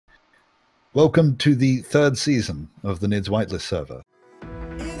Welcome to the third season of the Nidd's Whitelist server.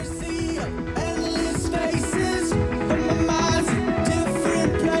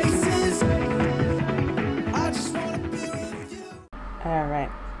 Alright.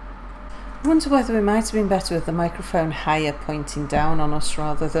 I wonder whether we might have been better with the microphone higher pointing down on us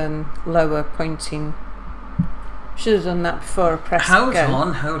rather than lower pointing. Should have done that before I pressed go.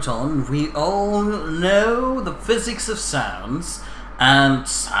 Hold on. We all know the physics of sounds. And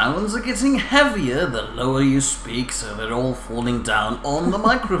sounds are getting heavier the lower you speak, so they're all falling down on the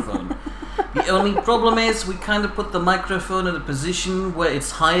microphone. The only problem is we kind of put the microphone in a position where it's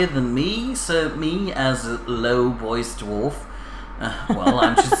higher than me, so me as a low-voiced dwarf, well,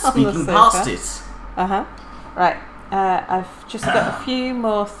 I'm just speaking past it. Right, I've just got a few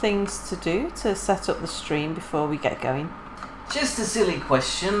more things to do to set up the stream before we get going. Just a silly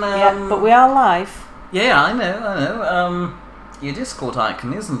question. Yeah, but we are live. Yeah, I know. Your Discord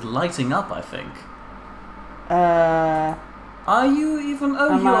icon isn't lighting up, I think. Are you even?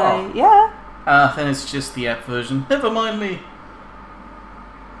 Oh, you are. Yeah. Then it's just the app version. Never mind me.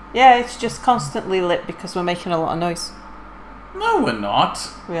 Yeah, it's just constantly lit because we're making a lot of noise. No, we're not.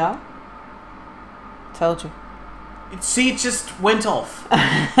 We are. Told you. See, it just went off.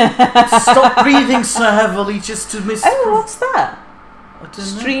 Stop breathing so heavily just to miss. Oh, what's that? I don't know.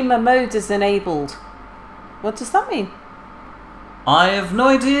 Streamer mode is enabled. What does that mean? I have no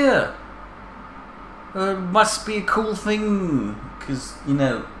idea. Must be a cool thing, because, you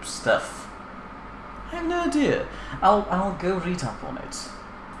know, stuff. I have no idea. I'll go read up on it.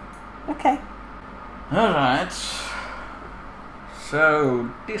 Okay. Alright. So,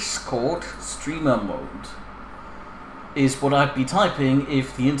 Discord streamer mode is what I'd be typing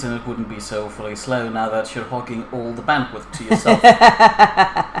if the internet wouldn't be so fully slow now that you're hogging all the bandwidth to yourself.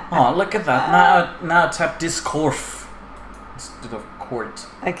 Oh, look at that. Now tap Discord instead of court.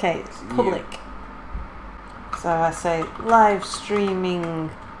 Okay, it's public. Yeah. So I say live streaming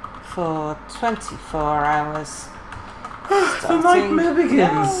for 24 hours. The nightmare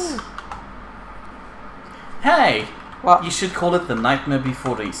begins. No. Hey, what? You should call it the nightmare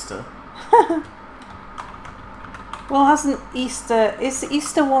before Easter. Well, hasn't Easter? Is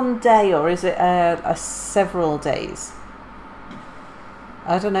Easter one day or is it a several days?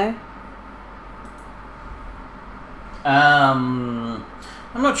 I don't know. I'm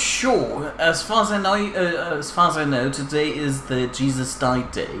not sure. As far as I know, today is the Jesus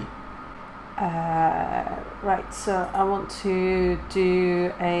died day. Right. So I want to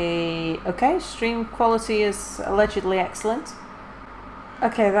do stream quality is allegedly excellent.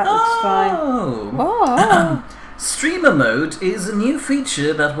 Okay, that looks fine. Oh. Streamer mode is a new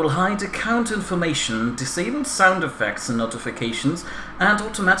feature that will hide account information, disable sound effects and notifications, and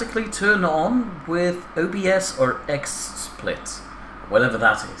automatically turn on with OBS or XSplit, whatever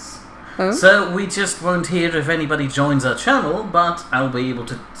that is. Oh. So we just won't hear if anybody joins our channel, but I'll be able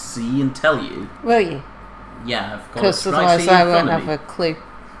to see and tell you. Will you? Yeah, I've got it right because otherwise I won't have a clue.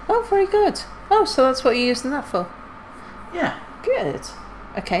 Oh, very good. Oh, so that's what you're using that for? Yeah. Good.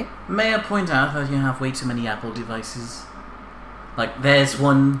 Okay. May I point out that you have way too many Apple devices? Like, there's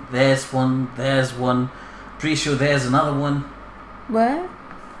one, there's one, there's one. Pretty sure there's another one. Where?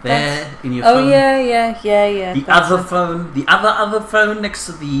 There, in your phone. Oh, yeah. The other phone, the other phone next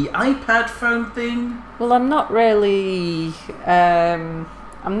to the iPad phone thing. Well, I'm not really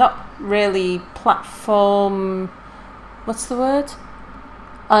platform... What's the word?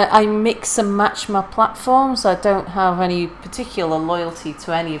 I mix and match my platforms. I don't have any particular loyalty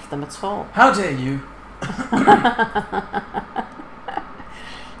to any of them at all. How dare you?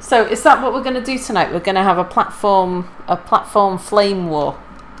 So is that what we're going to do tonight? We're going to have a platform flame war.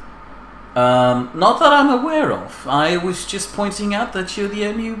 Not that I'm aware of. I was just pointing out that you're the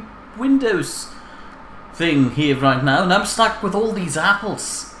only Windows thing here right now, and I'm stuck with all these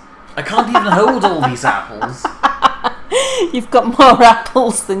apples. I can't even hold all these apples. You've got more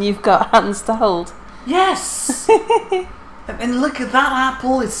apples than you've got hands to hold. Yes! And look at that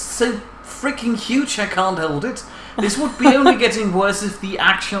apple, it's so freaking huge I can't hold it. This would be only getting worse if the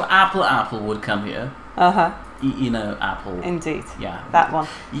actual apple would come here. Uh-huh. You know, Apple. Indeed. Yeah. That one.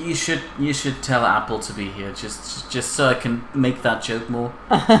 You should tell Apple to be here, just so I can make that joke more.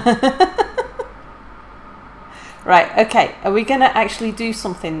 Right, okay. Are we going to actually do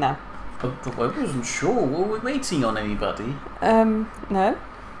something now? I wasn't sure. Were we waiting on anybody? No.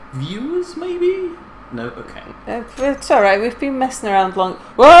 Viewers, maybe? No? Okay. It's alright, we've been messing around long.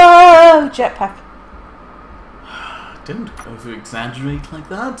 Whoa! Jetpack. Don't over-exaggerate like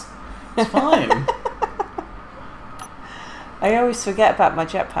that. It's fine. I always forget about my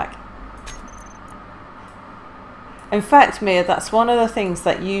jetpack. In fact, Mia, that's one of the things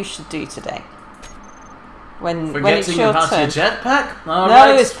that you should do today. When it's Forgetting your about turn. your jetpack? No,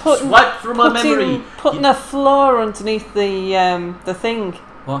 Alright, it's swipe through my memory. Putting a floor underneath the thing.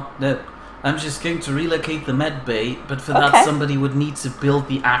 What? No. I'm just going to relocate the med bay, but for Okay. that somebody would need to build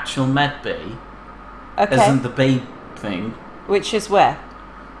the actual med bay. Okay. As in the bay thing. Which is where?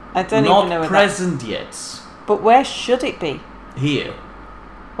 I don't even know Not where present yet. But where should it be? Here.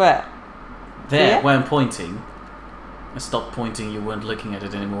 Where? There, Here? where I'm pointing. I stopped pointing, you weren't looking at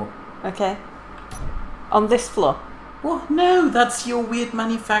it anymore. Okay. On this floor. What? No, that's your weird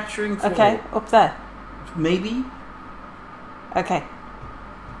manufacturing floor. Okay, up there. Maybe? Okay.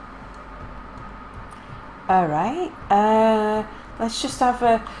 Alright. Let's just have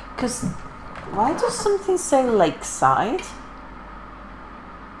a... Because why does something say lakeside?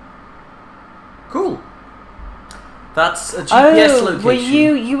 Cool. That's a GPS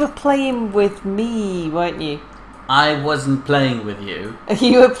location. You were playing with me, weren't you? I wasn't playing with you.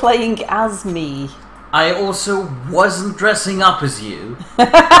 You were playing as me. I also wasn't dressing up as you.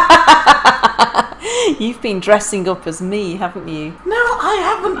 You've been dressing up as me, haven't you? No, I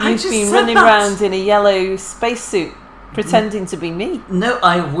haven't. You've been running around in a yellow spacesuit, pretending to be me. No,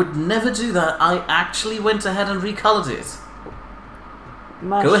 I would never do that. I actually went ahead and recolored it.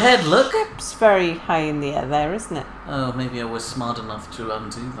 Go ahead, look. Ship's very high in the air there, isn't it? Oh, maybe I was smart enough to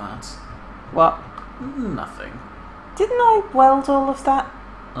undo that. What? Nothing. Didn't I weld all of that?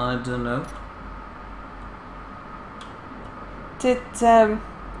 I don't know. Did, oh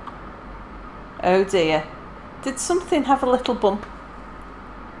dear. Did something have a little bump?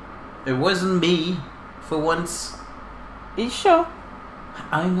 It wasn't me, for once. Are you sure?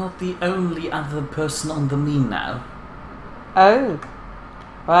 I'm not the only other person on the mean now. Oh.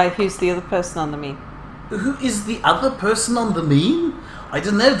 Right, who's the other person on the mean? Who is the other person on the mean? I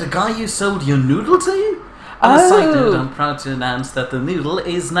don't know, the guy you sold your noodle to? On a side note, I'm proud to announce that the noodle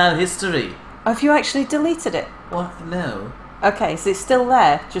is now history. Have you actually deleted it? What? No. Okay, is it still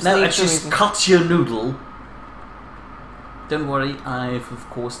there? Just No, leave I the just movie. cut your noodle. Don't worry, I've of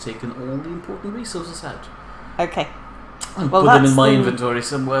course taken all the important resources out. Okay. And Well, put them in that's my the- inventory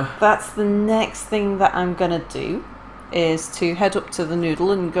somewhere. That's the next thing that I'm gonna do, is to head up to the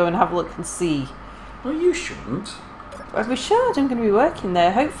noodle and go and have a look and see. Well, you shouldn't. We should. I'm going to be working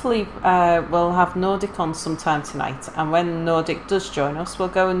there. Hopefully, we'll have Nordic on sometime tonight, and when Nordic does join us, we'll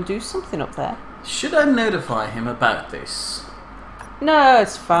go and do something up there. Should I notify him about this? No,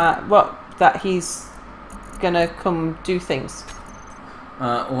 it's fine. What? That he's gonna come do things?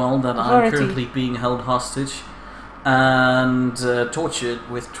 Well, that I've I'm already- currently being held hostage and tortured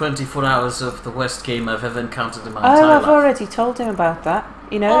with 24 hours of the worst game I've ever encountered in my entire Oh, I've life. already told him about that.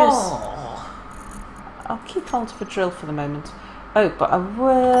 He knows. Oh. I'll keep hold of a drill for the moment. Oh, but I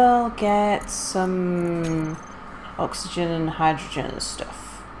will get some oxygen and hydrogen and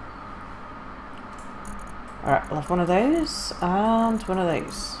stuff. Alright, I'll have one of those and one of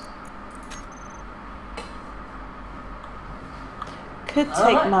those. Could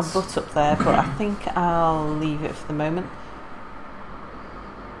take my butt up there, but I think I'll leave it for the moment.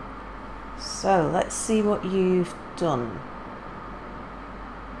 So, let's see what you've done.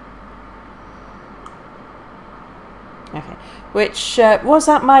 Okay, which was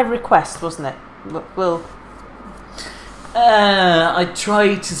at my request, wasn't it? Well, I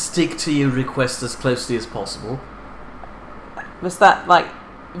try to stick to your request as closely as possible. was that like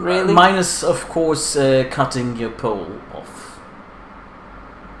really? Minus, of course, cutting your pole off.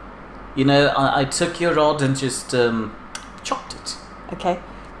 You know, I took your rod and just chopped it. Okay.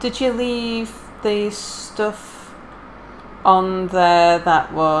 Did you leave the stuff on there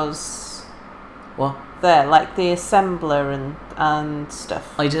that was What? there, like the assembler and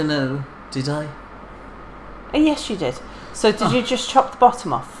stuff? I don't know. Did I? Oh, yes, you did. So did you just chop the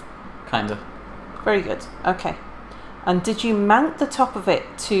bottom off? Kinda. Very good. Okay. And did you mount the top of it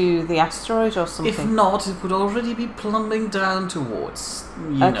to the asteroid or something? If not, it would already be plumbing down towards,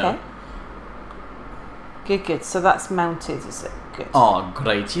 you know. Good, good. So that's mounted, is it? Good. Oh,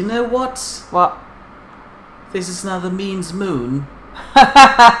 great. You know what? What? This is now the mean's moon.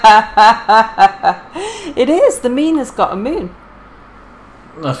 It is. The mean has got a moon.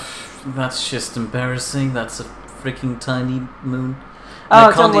 Ugh, that's just embarrassing. That's a freaking tiny moon. Oh,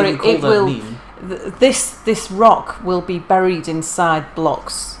 I can't don't worry. even call It that will. mean. This rock will be buried inside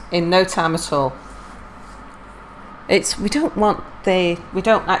blocks in no time at all. We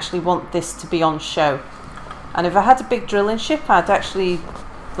don't actually want this to be on show. And if I had a big drilling ship, I'd actually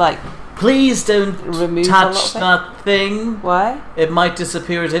like. Please don't remove a touch lot of it. that thing. Why? It might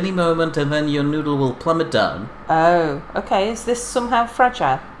disappear at any moment, and then your noodle will plummet down. Oh, okay. Is this somehow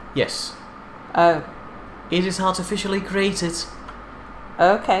fragile? Yes. Oh, It is artificially created,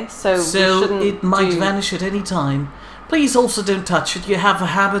 Okay, so we shouldn't it might vanish at any time. Please also don't touch it. You have a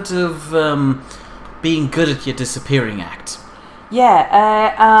habit of being good at your disappearing act.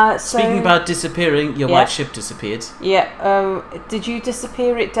 Yeah, so... Speaking about disappearing, your white ship disappeared. Yeah, did you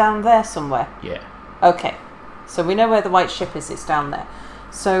disappear it down there somewhere? Yeah. Okay, so we know where the white ship is, it's down there.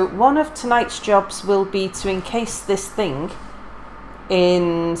 So one of tonight's jobs will be to encase this thing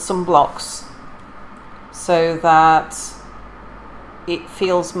in some blocks so that it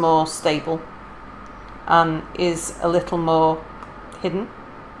feels more stable and is a little more hidden.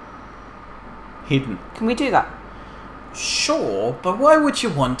 Hidden. Can we do that? Sure, but why would you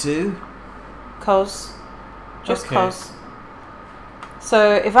want to? Just Okay. cause.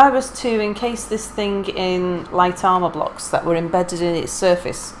 So if I was to encase this thing in light armor blocks that were embedded in its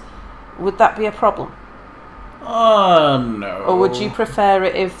surface, would that be a problem? No. Or would you prefer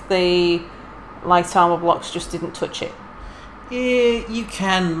it if the light armor blocks just didn't touch it? Yeah, you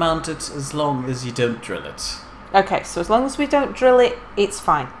can mount it as long as you don't drill it. Okay, so as long as we don't drill it, it's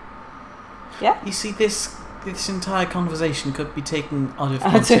fine. Yeah? You see, this entire conversation could be taken out of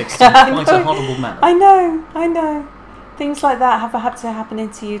I do- context in I quite know. a horrible manner. I know. Things like that have had to happen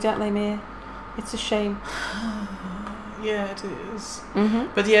into you, don't they, Mia? It's a shame. Yeah, it is. Mm-hmm.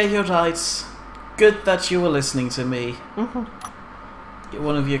 But yeah, you're right. Good that you were listening to me. Mm-hmm.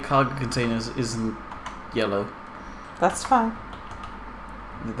 One of your cargo containers isn't yellow. That's fine.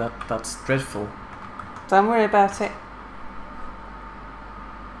 That's dreadful. Don't worry about it.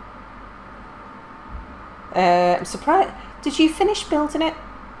 I'm surprised. Did you finish building it?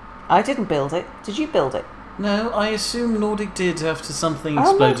 I didn't build it. Did you build it? No, I assume Nordic did after something Oh,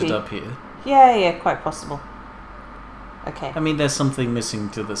 exploded maybe. up here. Yeah, quite possible. Okay. I mean, there's something missing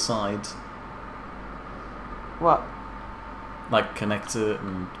to the side, What? like connector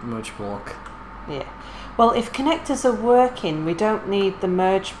and merge block. Yeah. Well, if connectors are working, we don't need the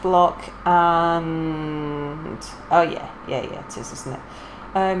merge block and... Oh, yeah, it is, isn't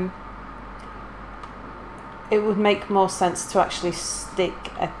it? It would make more sense to actually stick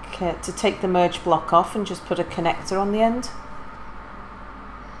to take the merge block off and just put a connector on the end.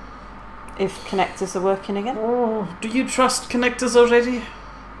 If connectors are working again. Oh, do you trust connectors already?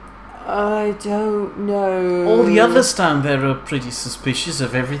 I don't know. All the others down there are pretty suspicious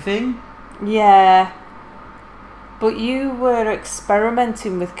of everything. Yeah. But you were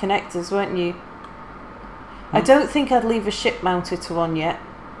experimenting with connectors, weren't you? I don't think I'd leave a ship mounted to one yet.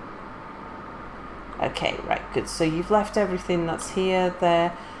 Okay, right, good. So you've left everything that's here,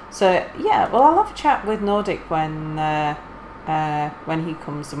 there. So, yeah, well, I'll have a chat with Nordic when he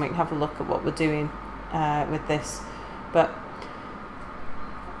comes and we can have a look at what we're doing with this. But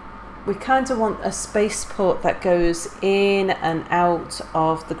we kind of want a spaceport that goes in and out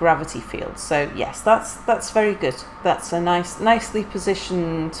of the gravity field. So, yes, that's very good. That's a nicely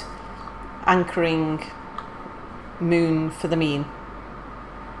positioned anchoring moon for the mean.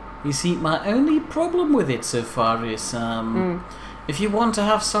 You see, my only problem with it so far is, if you want to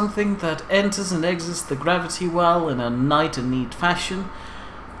have something that enters and exits the gravity well in a nice and neat fashion,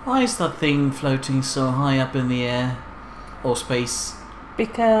 why is that thing floating so high up in the air or space?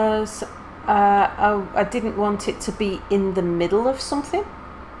 Because I didn't want it to be in the middle of something.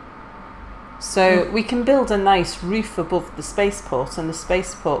 So we can build a nice roof above the spaceport and the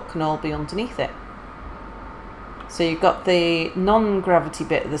spaceport can all be underneath it. So you've got the non-gravity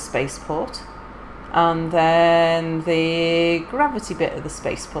bit of the spaceport and then the gravity bit of the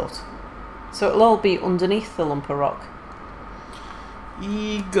spaceport. So it'll all be underneath the lump of rock.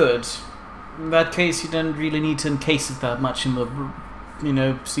 Good. In that case, you don't really need to encase it that much in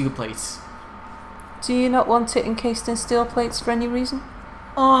the, steel plates. Do you not want it encased in steel plates for any reason?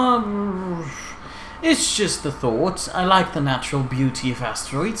 It's just the thought. I like the natural beauty of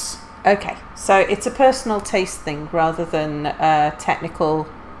asteroids. Okay, so it's a personal taste thing rather than technical.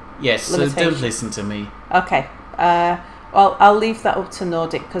 Yes, so don't listen to me. Okay, well, I'll leave that up to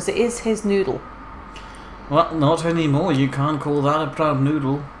Nordic because it is his noodle. Well, not anymore. You can't call that a proud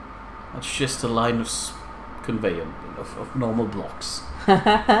noodle. That's just a line of conveyor of normal blocks.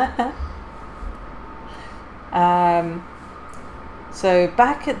 So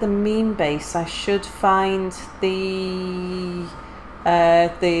back at the mean base, I should find the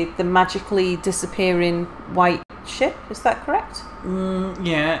magically disappearing white ship. Is that correct?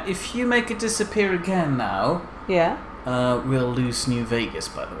 Yeah. If you make it disappear again now, Yeah. we'll lose New Vegas.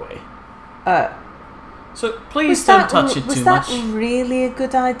 By the way. So please Was don't that touch it too much. Was that really a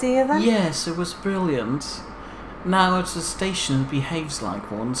good idea then? Yes, it was brilliant. Now it's a station and behaves like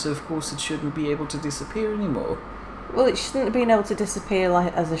one, so of course it shouldn't be able to disappear anymore. Well, it shouldn't have been able to disappear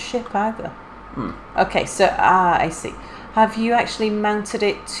like as a ship either. Okay, so I see. Have you actually mounted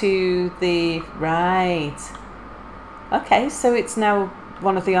it to the right? Okay, so it's now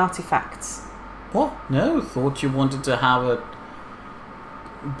one of the artifacts. What? No, thought you wanted to have it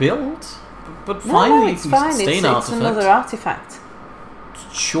built, but No, finally it's you can fine. stay an It's artifact. another artifact.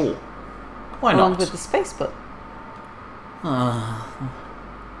 Sure. Why Along not? with the space book. Ah,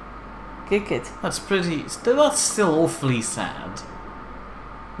 Good. that's pretty. That's still awfully sad.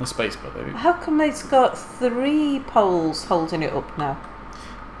 The space boat. How come it's got 3 poles holding it up now?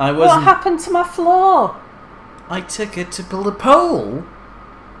 I What wasn't. happened to my floor? I took it to build a pole.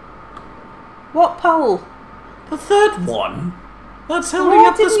 What pole? The third one. That's holding Why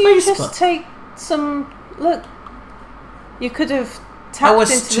up the didn't you space just boat. take some... Look, you could have tapped I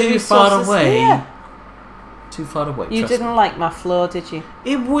was into the too far resources away. here. Too far away. You trust didn't like my floor, did you? me.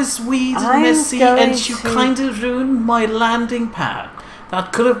 It was weird and I'm messy, going and you to- kind of ruined my landing pad.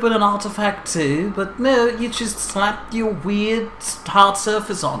 That could have been an artifact too, but no, you just slapped your weird hard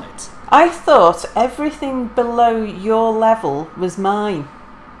surface on it. I thought everything below your level was mine.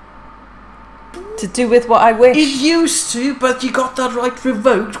 To do with what I wish. It used to, but you got that right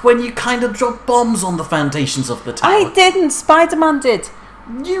revoked when you kind of dropped bombs on the foundations of the tower. I didn't. Spider-Man did.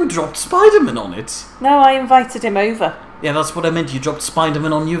 You dropped Spider-Man on it. No, I invited him over. Yeah, that's what I meant. You dropped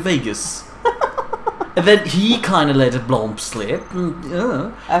Spider-Man on New Vegas. And then he kind of let a bomb slip.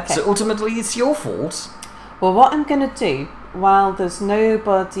 Okay. So ultimately, it's your fault. Well, what I'm going to do, while there's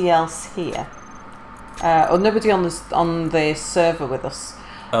nobody else here, or nobody on the server with us,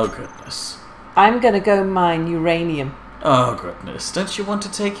 Oh, goodness. I'm going to go mine uranium. Oh, goodness. Don't you want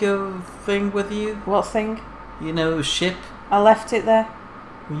to take your thing with you? What thing? You know, ship? I left it there.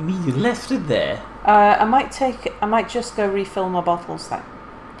 What do you mean you left it there? I might just go refill my bottles then.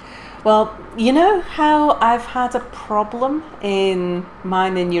 Well, you know how I've had a problem in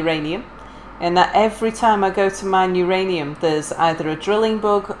mining uranium, and that every time I go to mine uranium, there's either a drilling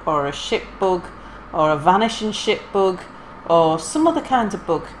bug or a ship bug or a vanishing ship bug or some other kind of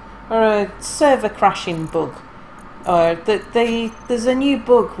bug or a server crashing bug, or there's a new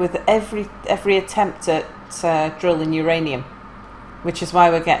bug with every attempt at drilling uranium, which is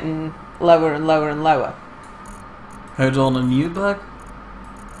why we're getting lower and lower and lower. Heard on a new bug?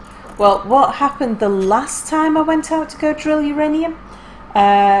 Well, what happened the last time I went out to go drill uranium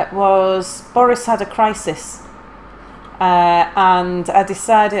was Boris had a crisis, and I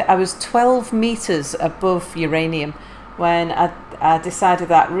decided I was 12 meters above uranium when I decided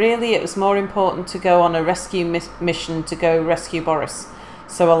that really it was more important to go on a rescue mission to go rescue Boris.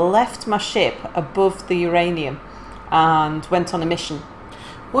 So I left my ship above the uranium and went on a mission.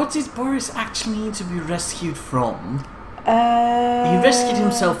 What did Boris actually need to be rescued from? He He rescued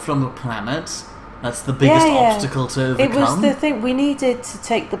himself from a planet. That's the biggest obstacle to overcome. It was the thing we needed to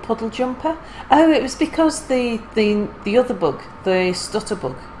take the puddle jumper. Oh, it was because the other bug, the stutter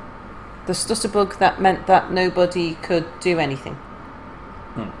bug. The stutter bug that meant that nobody could do anything.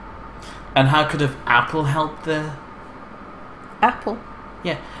 And how could have Apple helped there? Apple?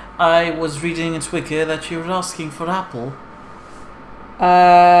 Yeah, I was reading in Twitter that you were asking for Apple.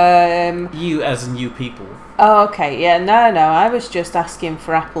 You as in you people. Oh, okay. Yeah, no. I was just asking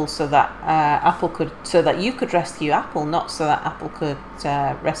for Apple so that so that you could rescue Apple, not so that Apple could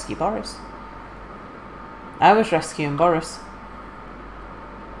rescue Boris. I was rescuing Boris,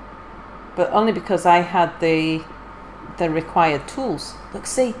 but only because I had the required tools. Look,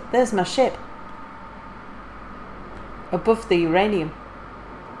 see, there's my ship above the uranium.